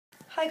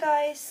Hi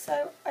guys,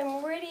 so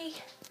I'm really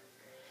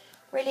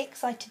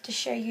excited to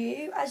show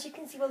you. As you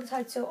can see by the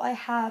title, I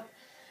have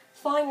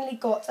finally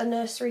got a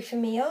nursery for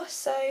Mia.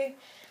 So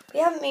we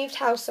haven't moved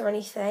house or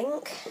anything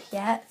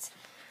yet,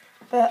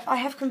 but I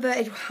have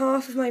converted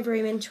half of my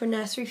room into a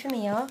nursery for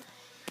Mia.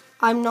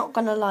 I'm not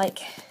gonna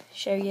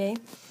show you.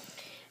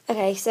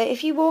 Okay, so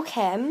if you walk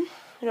in,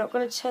 we're not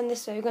going to turn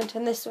this way, we're going to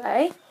turn this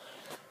way.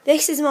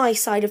 This is my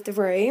side of the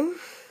room.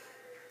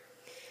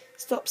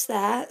 Stops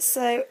there.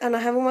 So, and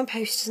I have all my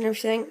posters and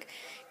everything.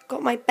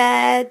 Got my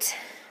bed,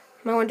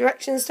 my One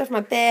Direction stuff,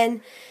 my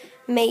bin,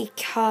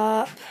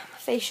 makeup, my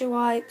facial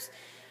wipes.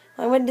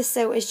 My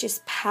windowsill is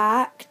just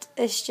packed.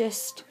 It's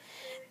just,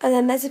 and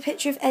then there's a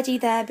picture of Eddie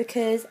there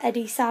because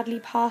Eddie sadly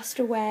passed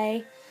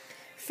away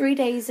 3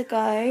 days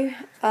ago.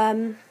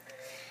 And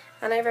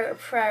I wrote a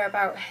prayer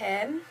about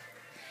him.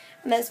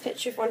 And there's a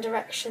picture of One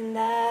Direction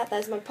there.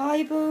 There's my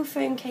Bible,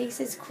 phone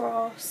cases,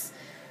 cross,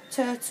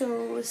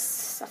 turtles,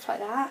 stuff like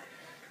that.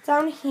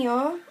 Down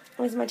here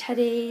is my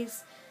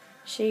teddies,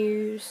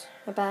 shoes,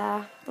 a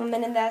bear. And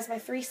then in there's my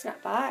 3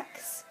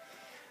 snapbacks.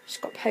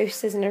 Just got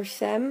posters and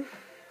everything.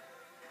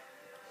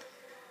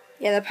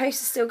 Yeah, the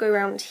posters still go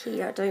around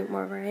here, don't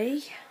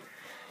worry.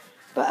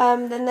 But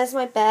then there's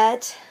my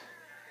bed.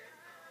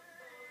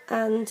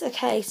 And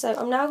okay, so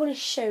I'm now going to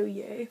show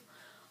you.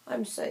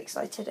 I'm so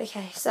excited.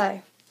 Okay,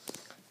 so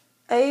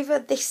over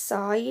this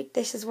side,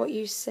 this is what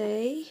you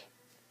see.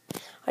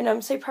 I know,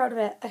 I'm so proud of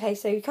it. Okay,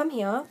 so you come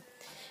here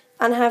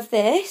and have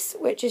this,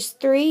 which is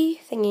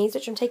 3 thingies,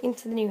 which I'm taking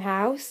to the new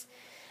house.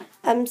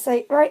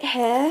 So right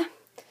here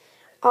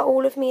are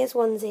all of Mia's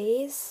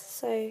onesies.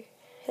 So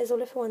here's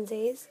all of her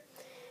onesies.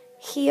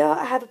 Here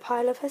I have a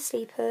pile of her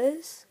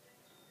sleepers.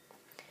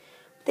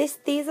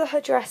 These are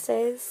her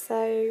dresses,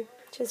 so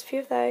just a few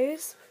of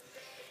those.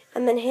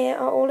 And then here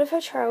are all of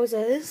her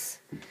trousers.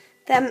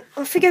 Then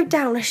if we go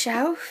down a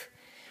shelf,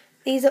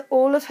 these are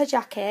all of her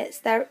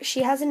jackets.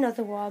 She has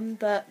another one,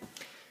 but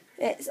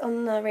it's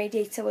on the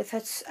radiator with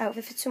her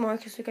outfit for tomorrow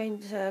because we're going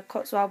to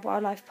Cotswold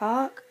Wildlife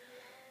Park.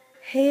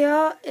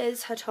 Here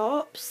is her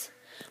tops.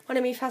 When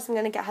I move house, I'm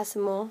going to get her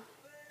some more.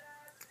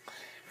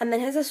 And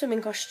then here's her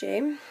swimming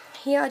costume.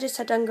 Here are just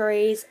her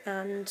dungarees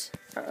and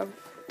a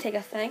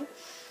Tigger thing.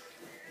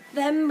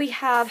 Then we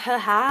have her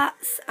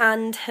hats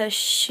and her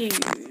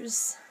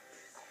shoes.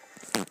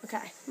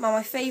 Okay, now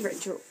my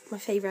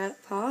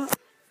favourite part.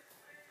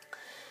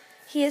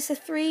 Here's her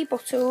 3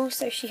 bottles.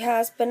 So she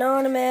has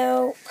banana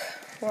milk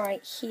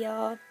right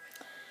here.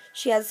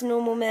 She has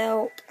normal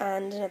milk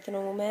and another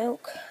normal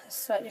milk.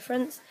 Slight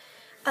difference.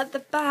 At the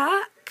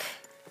back,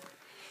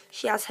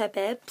 she has her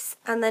bibs.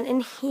 And then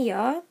in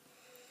here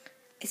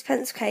is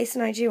pencil case,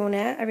 and I drew on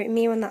it. I wrote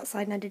me on that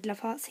side and I did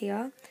love hearts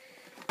here.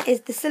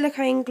 Is the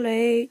silicone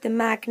glue, the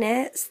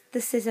magnets,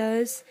 the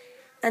scissors,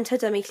 and her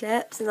dummy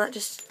clips, and that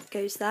just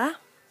goes there.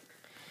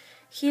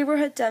 Here are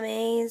her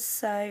dummies.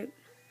 So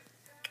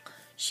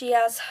she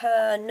has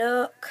her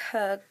Nook,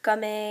 her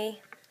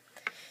Gummy,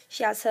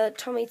 she has her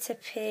Tommy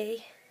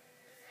Tippy,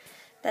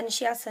 then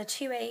she has her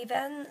 2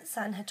 Avens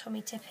and her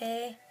Tommy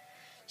Tippy.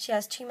 She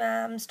has 2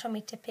 Mams,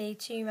 Tommy Tippy,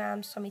 2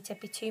 Mams, Tommy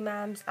Tippy, 2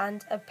 Mams,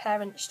 and a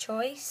Parent's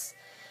Choice.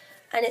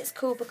 And it's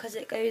cool because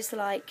it goes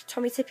like,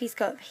 Tommy Tippy's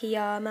go up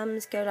here,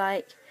 Mams go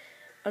like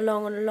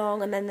along and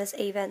along, and then there's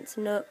Avens,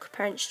 Nook,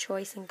 Parent's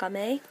Choice, and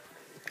Gummy.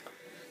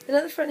 Then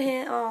at the front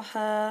here are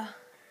her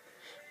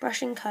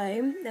brush and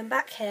comb. Then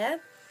back here,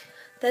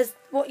 there's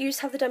what used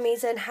to have the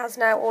dummies in has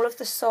now all of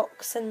the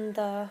socks and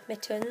the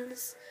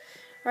mittens.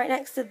 Right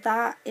next to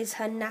that is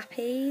her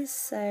nappies,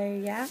 so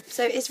yeah.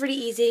 So it's really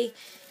easy.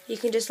 You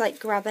can just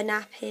grab a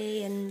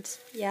nappy and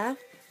yeah.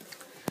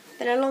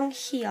 Then along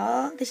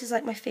here, this is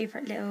my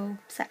favourite little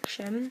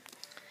section.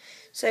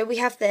 So we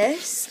have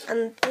this,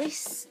 and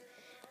this,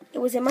 it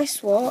was in my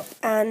swap,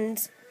 and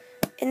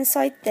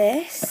inside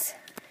this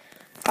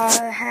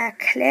are her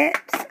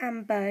clips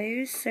and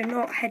bows, so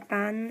not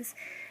headbands,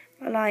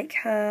 but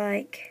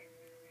her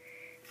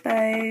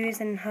bows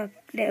and her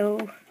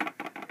little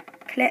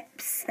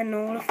clips and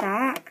all of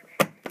that.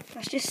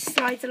 That just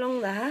slides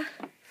along there.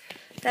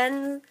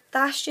 Then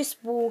that's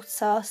just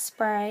water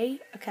spray.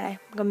 Okay,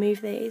 I'm gonna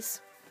move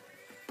these.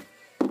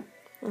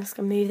 I'm just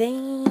gonna move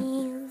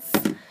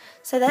these.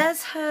 So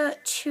there's her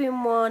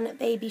 2-in-1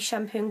 baby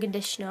shampoo and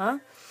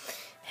conditioner.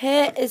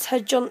 Here is her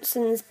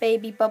Johnson's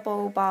baby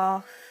bubble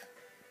bath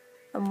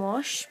and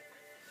wash.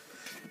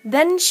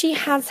 Then she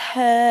has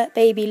her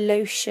baby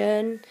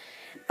lotion,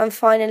 and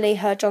finally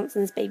her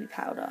Johnson's baby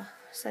powder.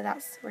 So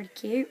that's really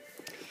cute.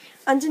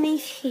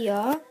 Underneath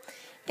here,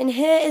 in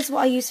here is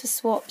what I use for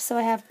swaps. So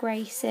I have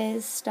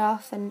Grace's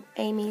stuff and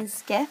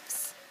Amy's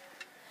gifts.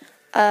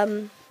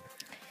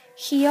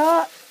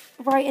 Here,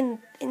 right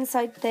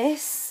inside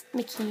this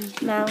Mickey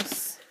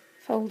Mouse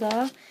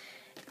folder,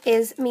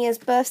 is Mia's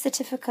birth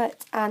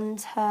certificate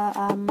and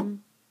her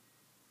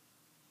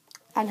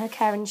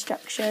care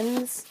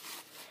instructions.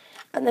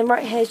 And then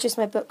right here is just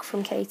my book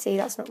from Katie.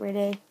 That's not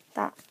really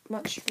that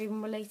much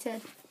room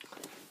related.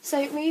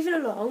 So moving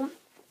along,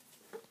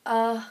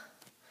 I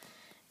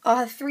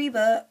have 3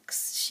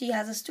 books. She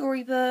has a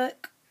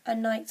storybook, a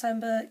nighttime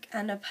book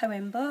and a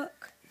poem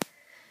book.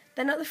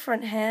 Then at the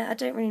front here, I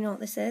don't really know what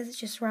this is, it's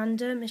just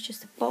random, it's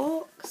just a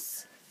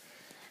box.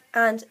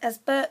 And as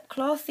burp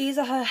cloth, these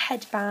are her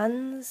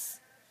headbands.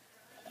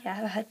 Yeah,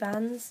 her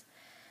headbands.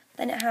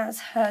 Then it has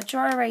her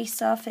dry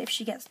eraser for if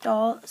she gets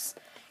dots,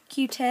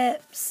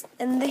 Q-tips,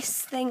 and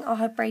this thing are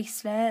her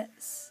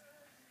bracelets,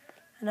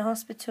 and a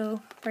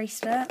hospital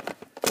bracelet.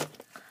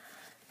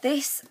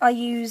 This I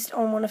used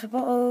on one of her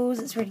bottles,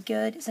 it's really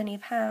good, it's only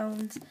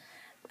 £1.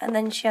 And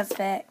then she has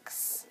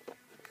Vicks,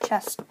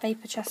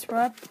 vapor chest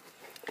rub.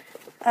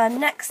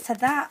 Next to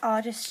that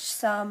are just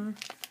some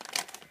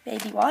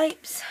baby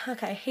wipes.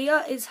 Okay,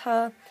 here is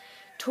her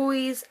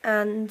toys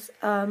and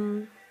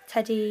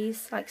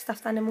teddies, like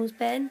stuffed animals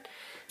bin.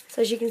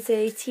 So as you can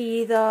see,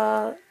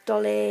 teether,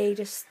 dolly,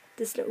 just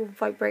this little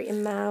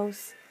vibrating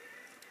mouse,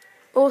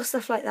 all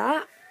stuff like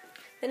that.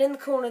 Then in the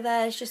corner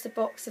there is just a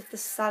box of the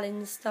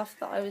selling stuff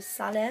that I was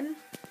selling.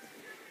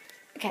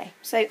 Okay,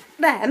 so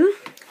then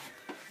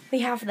we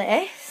have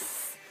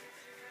this.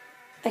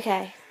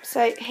 Okay,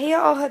 so here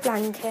are her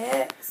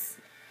blankets.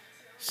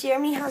 She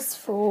only has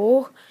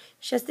 4.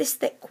 She has this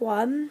thick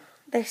one,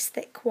 this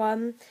thick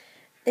one,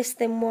 this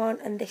thin one,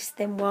 and this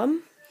thin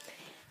one.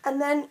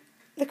 And then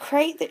the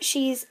crate that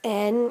she's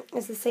in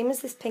is the same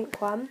as this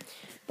pink one,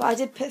 but I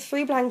did put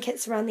 3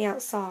 blankets around the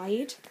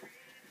outside.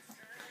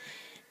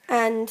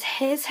 And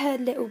here's her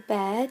little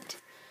bed.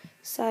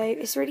 So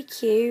it's really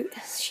cute.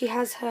 She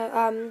has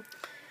her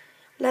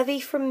lovey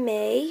from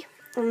me,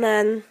 and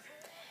then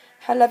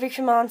her lovey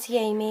from Auntie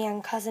Amy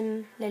and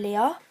cousin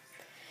Lilia.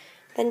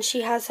 Then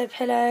she has her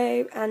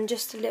pillow and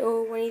just a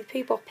little Winnie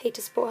the Pooh boppy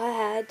to support her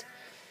head.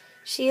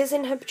 She is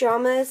in her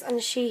pyjamas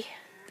and she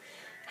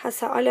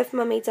has her I Love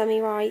Mummy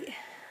dummy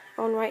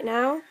on right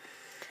now.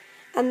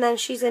 And then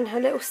she's in her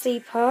little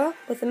sleeper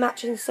with the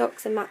matching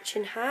socks and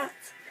matching hat.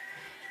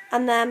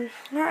 And then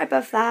right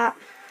above that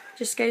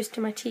just goes to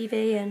my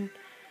TV and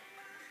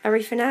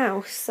everything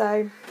else.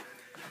 So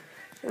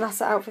that's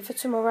the outfit for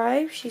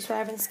tomorrow. She's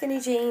wearing skinny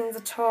jeans,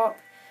 a top,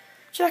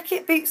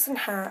 jacket, boots and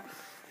hat.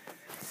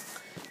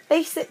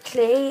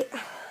 Basically,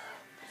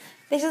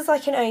 this is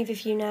like an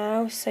overview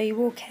now. So you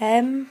walk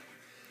in,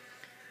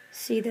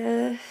 see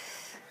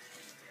this,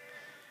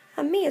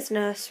 and Mia's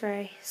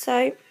nursery.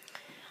 So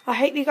I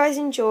hope you guys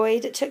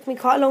enjoyed. It took me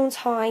quite a long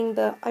time,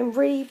 but I'm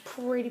really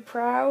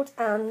proud,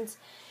 and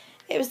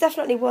it was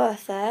definitely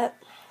worth it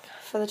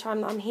for the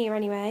time that I'm here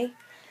anyway.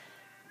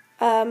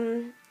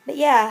 But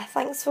yeah,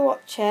 thanks for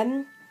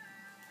watching.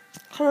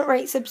 Comment,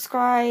 rate,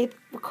 subscribe,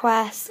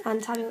 request,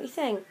 and tell me what you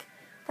think.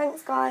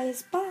 Thanks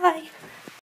guys, bye.